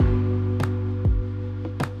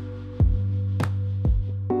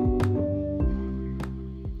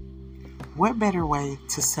What better way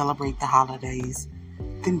to celebrate the holidays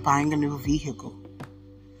than buying a new vehicle?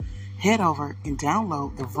 Head over and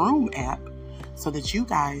download the Vroom app so that you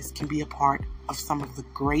guys can be a part of some of the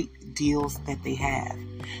great deals that they have.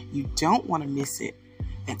 You don't want to miss it.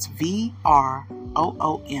 That's VROOM.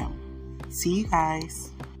 See you guys.